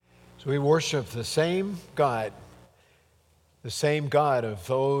So we worship the same God of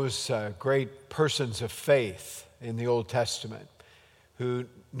those great persons of faith in the Old Testament who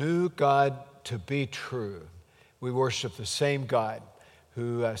knew God to be true. We worship the same God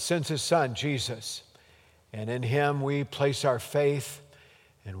who sends his Son, Jesus, and in him we place our faith,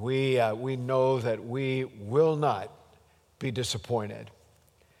 and we know that we will not be disappointed.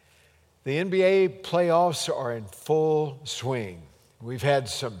 The NBA playoffs are in full swing. We've had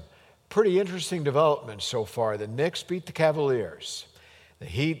some pretty interesting developments so far. The Knicks beat the Cavaliers. The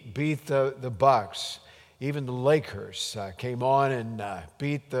Heat beat the Bucks. Even the Lakers came on and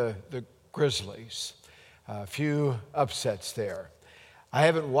beat the Grizzlies. A few upsets there. I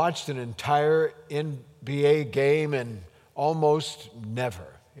haven't watched an entire NBA game in almost never.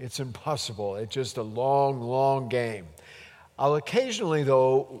 It's impossible. It's just a long, long game. I'll occasionally,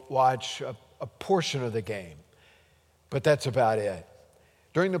 though, watch a portion of the game, but that's about it.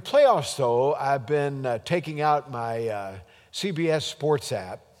 During the playoffs, though, I've been taking out my CBS Sports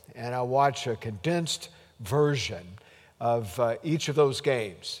app, and I watch a condensed version of each of those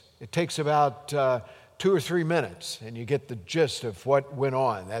games. It takes about 2 or 3 minutes, and you get the gist of what went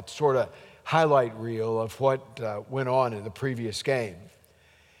on, that sort of highlight reel of what went on in the previous game.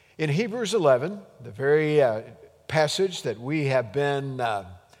 In Hebrews 11, the very passage that we have been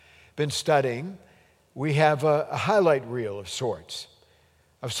studying, we have a highlight reel of sorts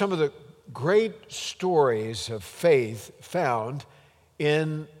of some of the great stories of faith found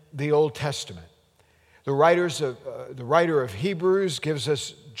in the Old Testament. The writer of Hebrews gives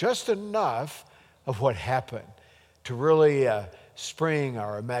us just enough of what happened to really spring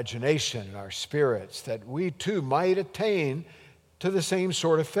our imagination and our spirits that we too might attain to the same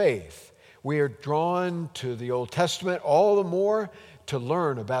sort of faith. We are drawn to the Old Testament all the more to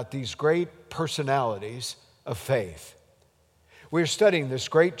learn about these great personalities of faith. We're studying this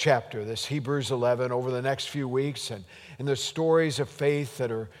great chapter, this Hebrews 11, over the next few weeks, and the stories of faith that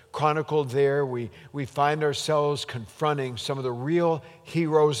are chronicled there, we find ourselves confronting some of the real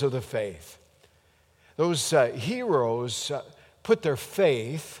heroes of the faith. Those heroes put their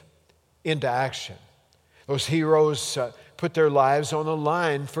faith into action. Those heroes put their lives on the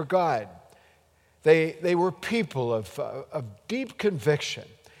line for God. They were people of deep conviction.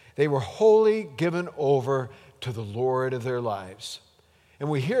 They were wholly given over to the Lord of their lives. And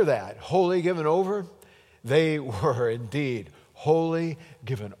we hear that, wholly given over. They were indeed wholly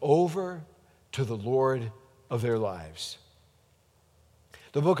given over to the Lord of their lives.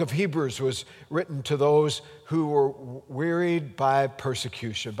 The book of Hebrews was written to those who were wearied by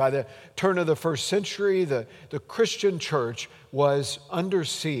persecution. By the turn of the first century, the Christian church was under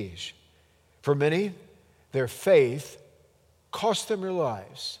siege. For many, their faith cost them their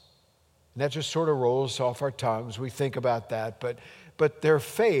lives. And that just sort of rolls off our tongues. We think about that, but their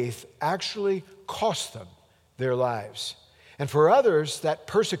faith actually cost them their lives. And for others, that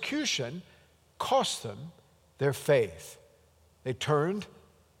persecution cost them their faith. They turned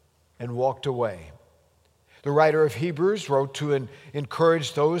and walked away. The writer of Hebrews wrote to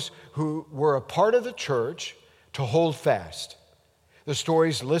encourage those who were a part of the church to hold fast. The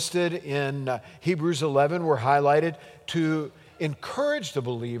stories listed in Hebrews 11 were highlighted to encourage the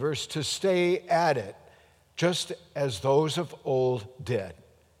believers to stay at it, just as those of old did.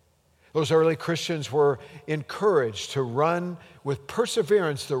 Those early Christians were encouraged to run with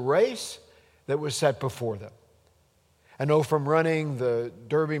perseverance the race that was set before them. I know from running the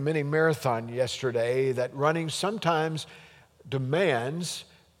Derby Mini Marathon yesterday that running sometimes demands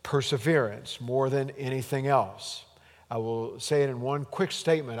perseverance more than anything else. I will say it in one quick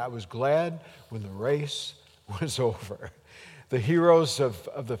statement. I was glad when the race was over. The heroes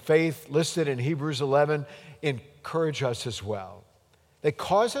of the faith listed in Hebrews 11 encourage us as well. They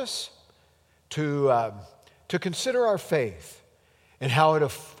cause us to consider our faith and how it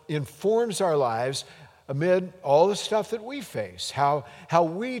informs our lives amid all the stuff that we face, how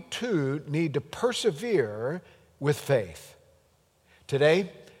we too need to persevere with faith. Today,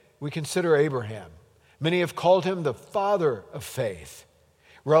 we consider Abraham. Many have called him the father of faith.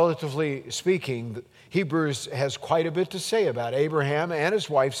 Relatively speaking, Hebrews has quite a bit to say about Abraham and his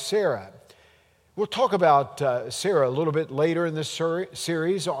wife Sarah. We'll talk about Sarah a little bit later in this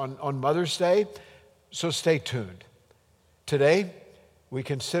series on Mother's Day, so stay tuned. Today, we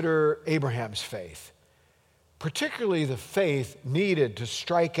consider Abraham's faith, particularly the faith needed to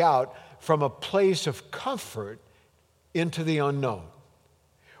strike out from a place of comfort into the unknown.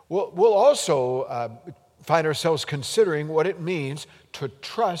 We'll also find ourselves considering what it means to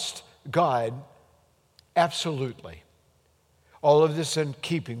trust God absolutely. All of this in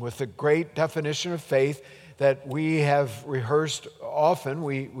keeping with the great definition of faith that we have rehearsed often.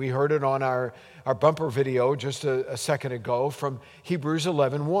 We heard it on our bumper video just a second ago from Hebrews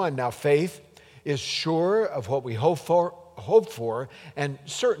 11:1. Now faith is sure of what we hope for, and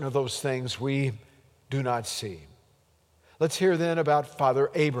certain of those things we do not see. Let's hear then about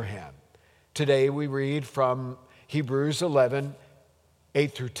Father Abraham. Today we read from Hebrews 11,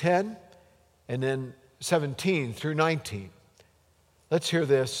 8 through 10, and then 17 through 19. Let's hear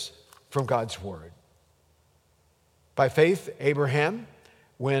this from God's Word. By faith, Abraham,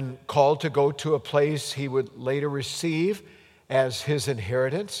 when called to go to a place he would later receive as his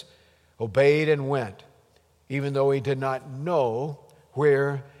inheritance, obeyed and went, even though he did not know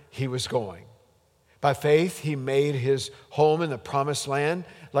where he was going. By faith, he made his home in the promised land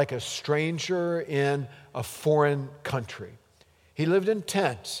like a stranger in a foreign country. He lived in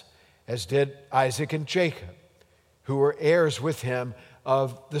tents, as did Isaac and Jacob, who were heirs with him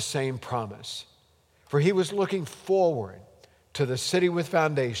of the same promise. For he was looking forward to the city with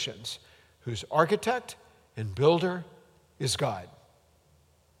foundations, whose architect and builder is God.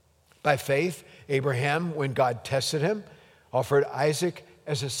 By faith, Abraham, when God tested him, offered Isaac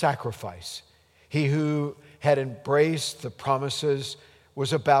as a sacrifice. He who had embraced the promises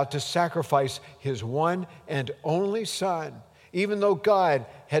was about to sacrifice his one and only son, even though God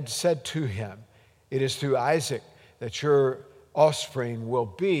had said to him, "It is through Isaac that your offspring will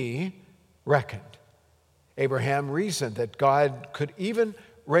be reckoned." Abraham reasoned that God could even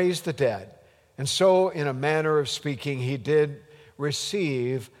raise the dead, and so, in a manner of speaking, he did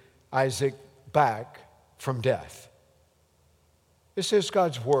receive Isaac back from death. This is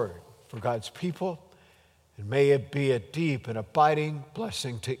God's word for God's people, and may it be a deep and abiding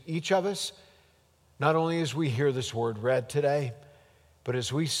blessing to each of us, not only as we hear this word read today, but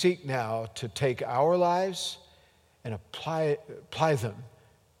as we seek now to take our lives and apply them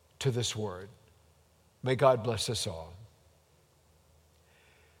to this word. May God bless us all.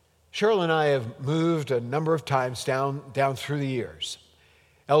 Cheryl and I have moved a number of times down through the years.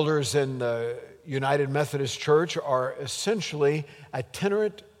 Elders in the United Methodist Church are essentially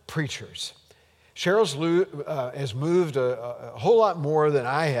itinerant preachers. Cheryl's has moved a whole lot more than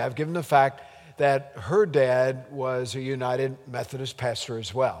I have, given the fact that her dad was a United Methodist pastor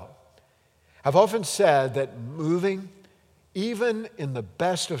as well. I've often said that moving, even in the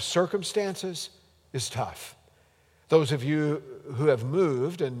best of circumstances, is tough. Those of you who have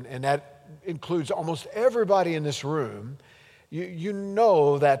moved, and that includes almost everybody in this room, you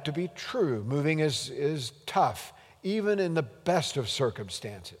know that to be true. Moving is tough, even in the best of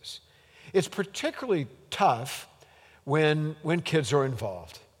circumstances. It's particularly tough when kids are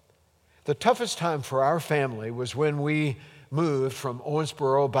involved. The toughest time for our family was when we moved from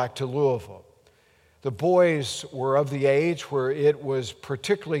Owensboro back to Louisville. The boys were of the age where it was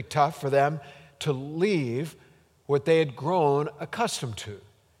particularly tough for them to leave what they had grown accustomed to.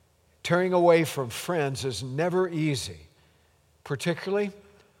 Tearing away from friends is never easy, particularly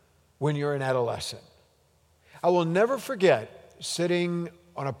when you're an adolescent. I will never forget sitting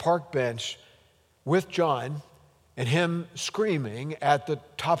on a park bench with John and him screaming at the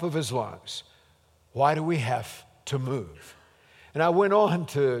top of his lungs, "Why do we have to move?" And I went on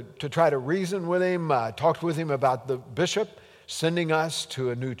to try to reason with him. I talked with him about the bishop sending us to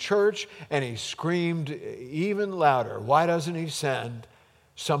a new church, and he screamed even louder, "Why doesn't he send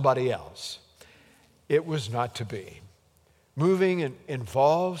somebody else?" It was not to be. Moving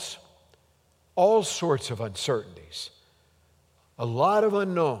involves all sorts of uncertainties, a lot of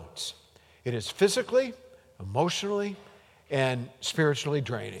unknowns. It is physically, emotionally, and spiritually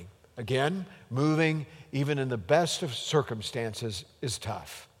draining. Again, moving, even in the best of circumstances, is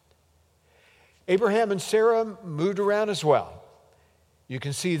tough. Abraham and Sarah moved around as well. You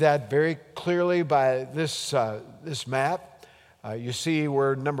can see that very clearly by this map. You see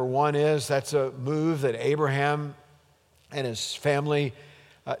where number 1 is. That's a move that Abraham and his family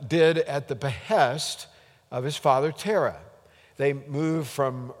did at the behest of his father Terah. They moved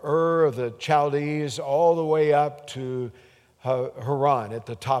from Ur of the Chaldees all the way up to Haran at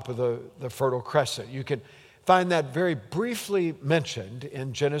the top of the Fertile Crescent. You can find that very briefly mentioned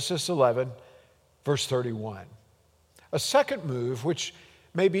in Genesis 11, verse 31. A second move, which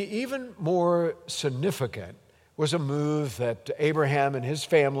may be even more significant, was a move that Abraham and his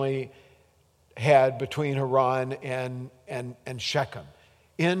family had between Haran and Shechem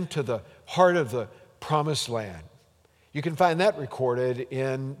into the heart of the promised land. You can find that recorded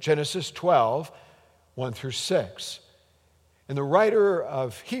in Genesis 12, 1 through 6. And the writer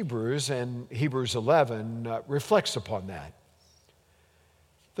of Hebrews and Hebrews 11 reflects upon that.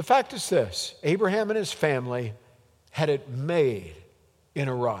 The fact is this: Abraham and his family had it made in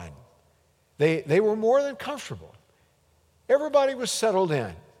Haran. They were more than comfortable. Everybody was settled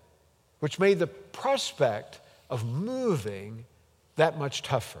in, which made the prospect of moving that much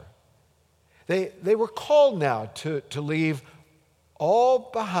tougher. They were called now to leave all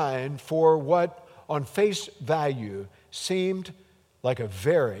behind for what on face value seemed like a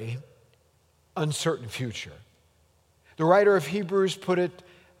very uncertain future. The writer of Hebrews put it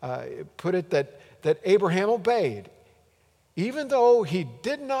that Abraham obeyed, even though he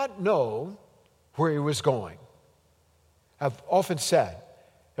did not know where he was going. I've often said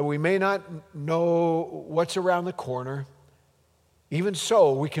that we may not know what's around the corner. Even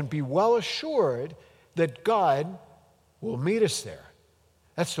so, we can be well assured that God will meet us there.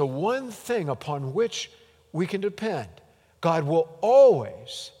 That's the one thing upon which we can depend. God will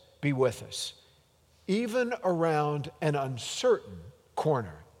always be with us, even around an uncertain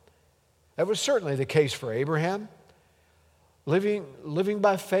corner. That was certainly the case for Abraham. Living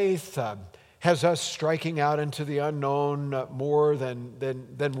by faith has us striking out into the unknown more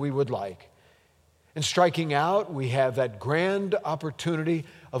than we would like. In striking out, we have that grand opportunity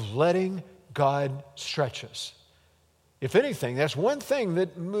of letting God stretch us. If anything, that's one thing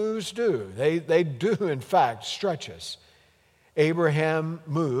that moves do. They do, in fact, stretch us. Abraham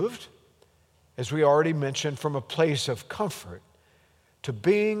moved, as we already mentioned, from a place of comfort to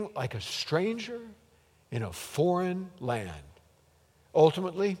being like a stranger in a foreign land.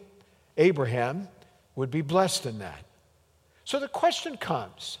 Ultimately, Abraham would be blessed in that. So the question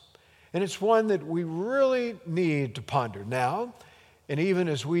comes, and it's one that we really need to ponder now, and even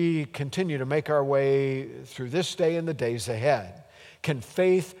as we continue to make our way through this day and the days ahead. Can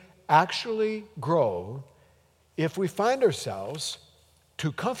faith actually grow if we find ourselves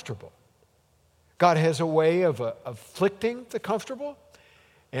too comfortable? God has a way of afflicting the comfortable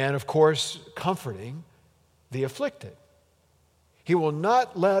and, of course, comforting the afflicted. He will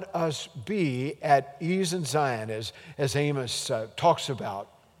not let us be at ease in Zion, as Amos talks about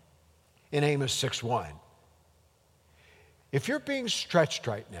in Amos 6:1. If you're being stretched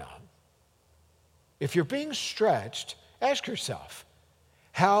right now, if you're being stretched, ask yourself,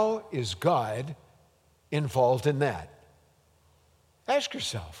 how is God involved in that? Ask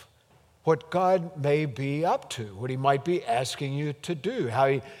yourself what God may be up to, what he might be asking you to do,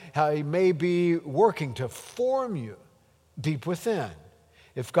 how he may be working to form you deep within.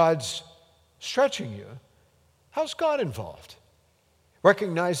 If God's stretching you, how's God involved?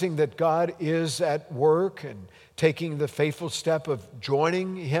 Recognizing that God is at work and taking the faithful step of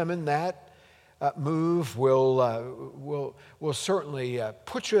joining him in that move will certainly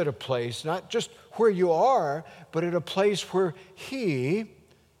put you at a place, not just where you are, but at a place where he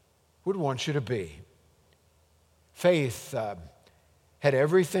would want you to be. Faith had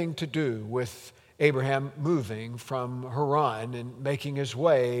everything to do with Abraham moving from Haran and making his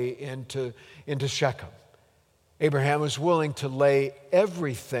way into Shechem. Abraham was willing to lay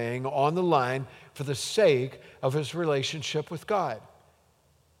everything on the line for the sake of his relationship with God.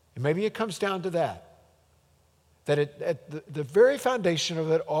 And maybe it comes down to that at the very foundation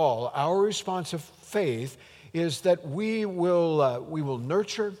of it all, our response of faith is that we will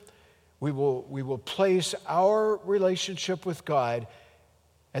nurture, we will place our relationship with God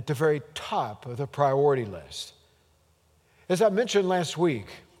at the very top of the priority list. As I mentioned last week,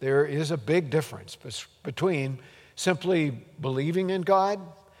 there is a big difference between simply believing in God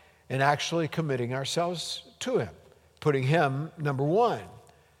and actually committing ourselves to him, putting him number one.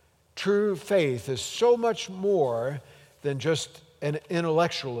 True faith is so much more than just an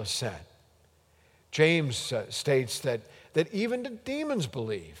intellectual assent. James states that even the demons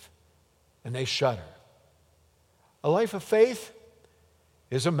believe and they shudder. A life of faith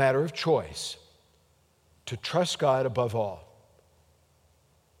is a matter of choice, to trust God above all,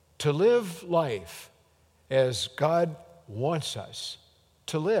 to live life as God wants us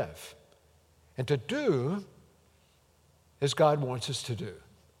to live, and to do as God wants us to do.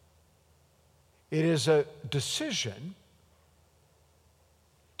 It is a decision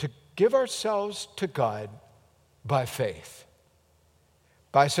to give ourselves to God by faith.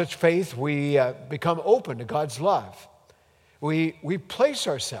 By such faith, we become open to God's love. We place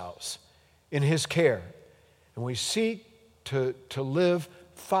ourselves in his care, and we seek to live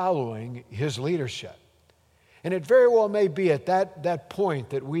following his leadership. And it very well may be at that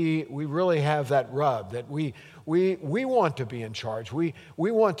point that we really have that rub, that we want to be in charge. We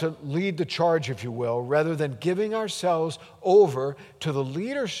want to lead the charge, if you will, rather than giving ourselves over to the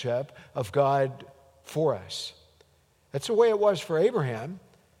leadership of God for us. That's the way it was for Abraham.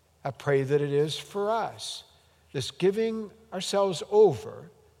 I pray that it is for us. This giving ourselves over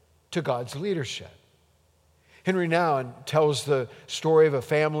to God's leadership. Henry Nouwen tells the story of a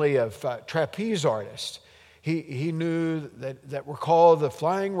family of trapeze artists. He knew that were called the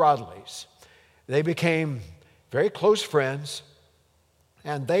Flying Rodleys. They became very close friends,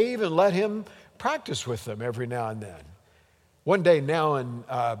 and they even let him practice with them every now and then. One day, Nouwen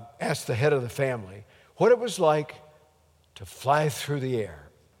asked the head of the family what it was like to fly through the air.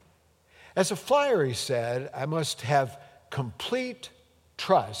 As a flyer, he said, I must have complete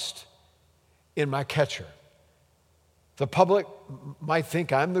trust in my catcher. The public might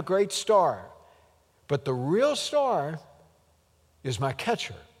think I'm the great star, but the real star is my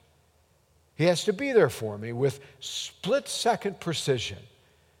catcher. He has to be there for me with split-second precision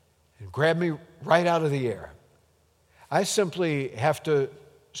and grab me right out of the air. I simply have to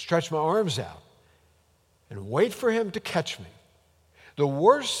stretch my arms out and wait for him to catch me. The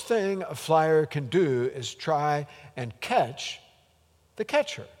worst thing a flyer can do is try and catch the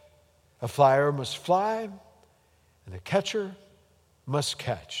catcher. A flyer must fly, and the catcher must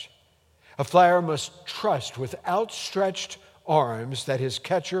catch. A flyer must trust with outstretched arms that his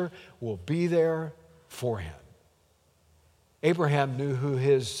catcher will be there for him. Abraham knew who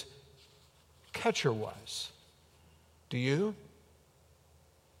his catcher was. Do you?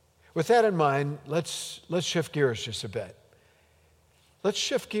 With that in mind, let's shift gears just a bit. Let's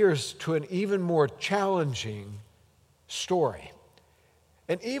shift gears to an even more challenging story,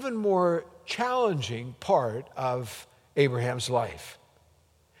 an even more challenging part of Abraham's life.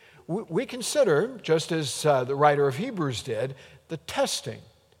 We consider, just as the writer of Hebrews did, the testing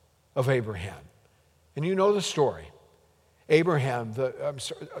of Abraham. And you know the story.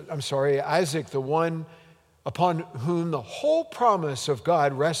 Isaac, the one upon whom the whole promise of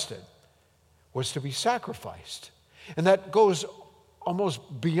God rested, was to be sacrificed. And that goes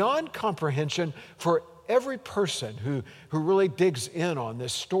almost beyond comprehension for every person who really digs in on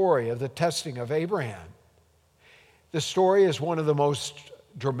this story of the testing of Abraham. The story is one of the most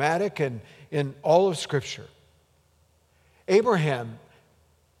dramatic in all of Scripture. Abraham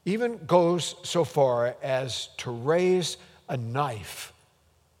even goes so far as to raise a knife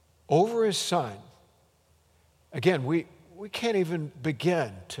over his son. Again, we can't even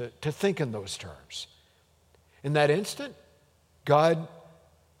begin to think in those terms. In that instant, God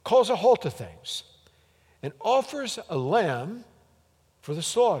calls a halt to things and offers a lamb for the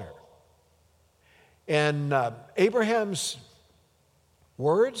slaughter. And Abraham's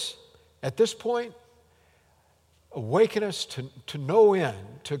words at this point awaken us to no end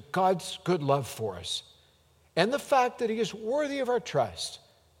to God's good love for us and the fact that He is worthy of our trust.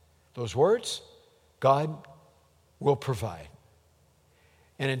 Those words, God will provide.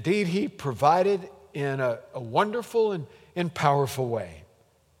 And indeed, He provided in a wonderful and powerful way.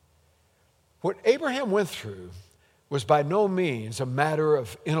 What Abraham went through was by no means a matter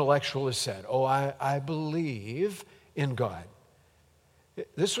of intellectual assent. Oh, I believe in God.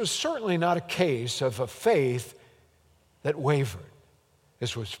 This was certainly not a case of a faith that wavered.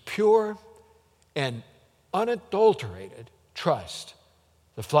 This was pure and unadulterated trust.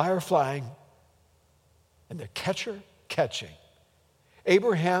 The flyer flying and the catcher catching.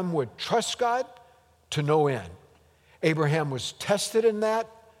 Abraham would trust God to no end. Abraham was tested in that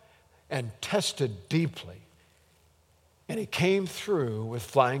and tested deeply. And he came through with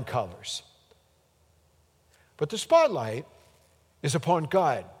flying colors. But the spotlight is upon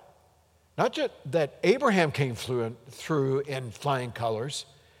God. Not just that Abraham came through in flying colors,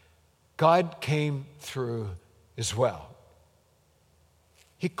 God came through as well.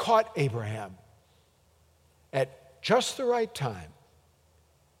 He caught Abraham at just the right time.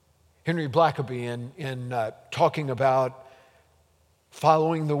 Henry Blackaby, in talking about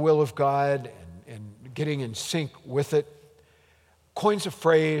following the will of God and getting in sync with it, coins a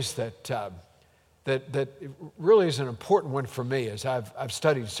phrase that really is an important one for me as I've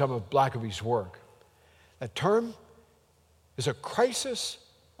studied some of Blackaby's work. That term is a crisis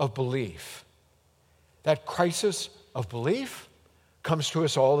of belief. That crisis of belief comes to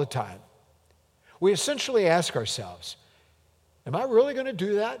us all the time. We essentially ask ourselves, am I really going to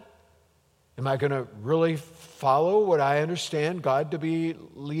do that? Am I going to really follow what I understand God to be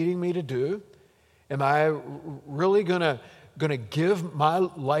leading me to do? Am I really going to give my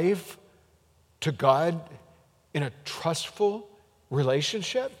life to God in a trustful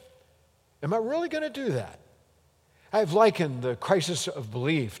relationship? Am I really going to do that? I've likened the crisis of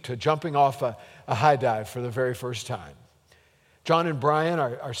belief to jumping off a high dive for the very first time. John and Brian,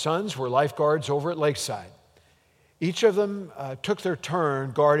 our sons, were lifeguards over at Lakeside. Each of them took their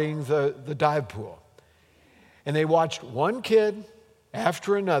turn guarding the dive pool. And they watched one kid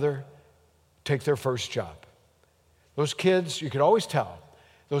after another take their first jump. Those kids, you could always tell,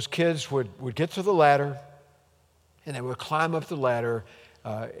 those kids would get to the ladder, And they would climb up the ladder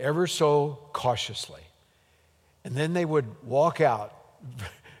ever so cautiously. And then they would walk out,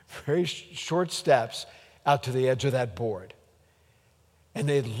 very short steps, out to the edge of that board. And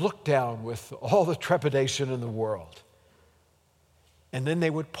they'd look down with all the trepidation in the world. And then they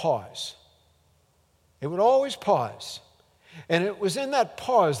would pause. They would always pause. And it was in that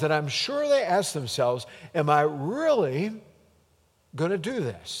pause that I'm sure they asked themselves, am I really going to do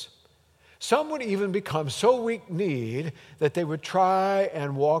this? Some would even become so weak-kneed that they would try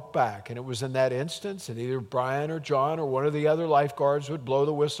and walk back. And it was in that instance that either Brian or John or one of the other lifeguards would blow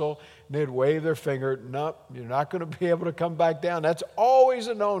the whistle and they'd wave their finger. Nope, you're not going to be able to come back down. That's always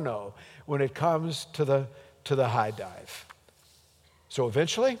a no-no when it comes to the high dive. So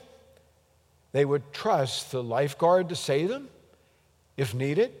eventually, they would trust the lifeguard to save them if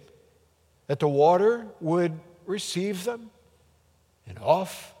needed, that the water would receive them, and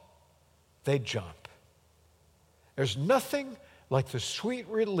off they'd jump. There's nothing like the sweet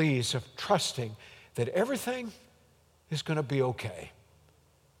release of trusting that everything is going to be okay,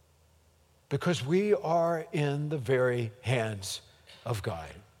 because we are in the very hands of God.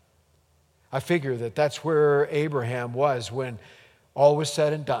 I figure that that's where Abraham was when all was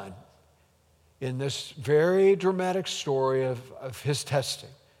said and done. In this very dramatic story of his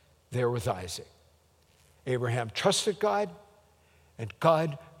testing there with Isaac. Abraham trusted God, and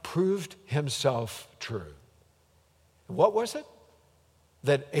God proved himself true. And what was it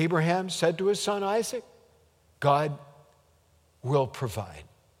that Abraham said to his son Isaac? God will provide.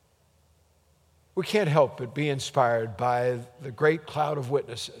 We can't help but be inspired by the great cloud of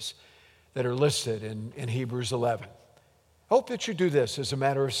witnesses that are listed in Hebrews 11. I hope that you do this as a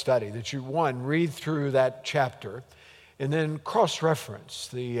matter of study, that you, one, read through that chapter and then cross-reference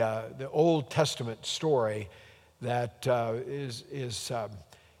the Old Testament story that is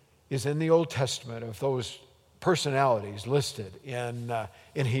in the Old Testament of those personalities listed in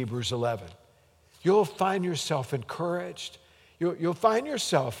Hebrews 11. You'll find yourself encouraged. You'll find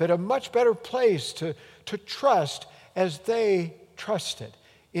yourself at a much better place to trust as they trusted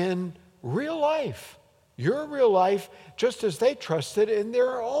in real life. Your real life, just as they trusted in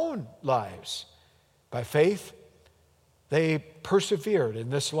their own lives. By faith, they persevered in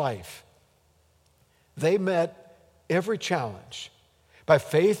this life. They met every challenge. By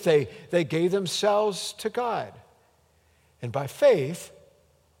faith, they gave themselves to God. And by faith,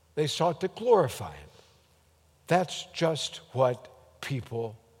 they sought to glorify Him. That's just what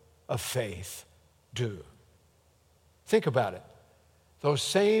people of faith do. Think about it. Those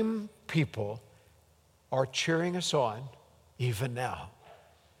same people are cheering us on even now.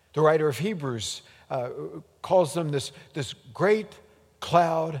 The writer of Hebrews calls them this great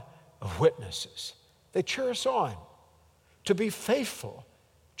cloud of witnesses. They cheer us on to be faithful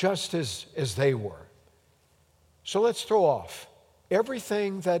just as they were. So let's throw off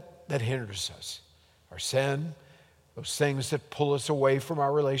everything that hinders us. Our sin, those things that pull us away from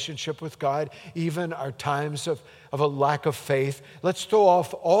our relationship with God, even our times of a lack of faith. Let's throw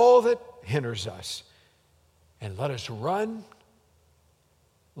off all that hinders us. And let us run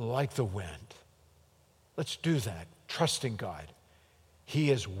like the wind. Let's do that, trusting God. He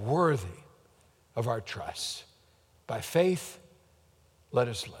is worthy of our trust. By faith, let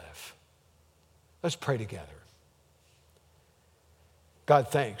us live. Let's pray together. God,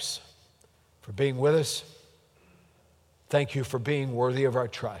 thanks for being with us. Thank you for being worthy of our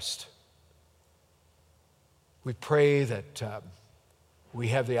trust. We pray that we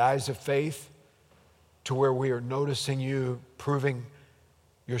have the eyes of faith to where we are noticing you proving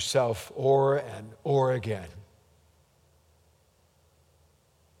yourself o'er and o'er again.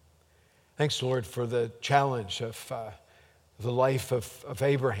 Thanks, Lord, for the challenge of the life of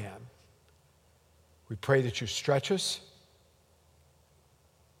Abraham. We pray that you stretch us,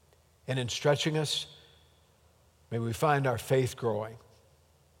 and in stretching us, may we find our faith growing.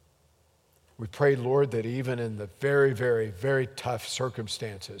 We pray, Lord, that even in the very, very, very tough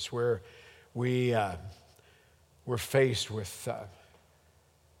circumstances where we're faced with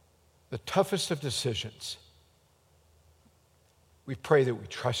the toughest of decisions, we pray that we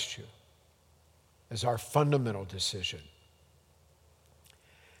trust you as our fundamental decision.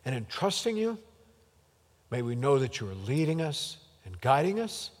 And in trusting you, may we know that you are leading us and guiding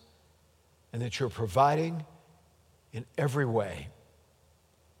us, and that you're providing in every way.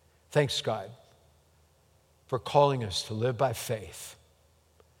 Thanks, God, for calling us to live by faith.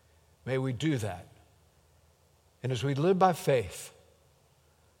 May we do that. And as we live by faith,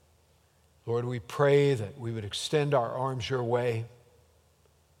 Lord, we pray that we would extend our arms your way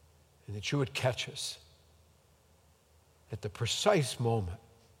and that you would catch us at the precise moment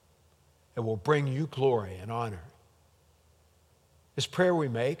that will bring you glory and honor This prayer we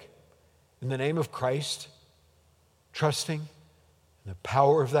make in the name of Christ, trusting in the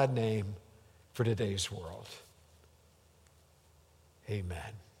power of that name for today's world.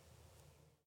 Amen.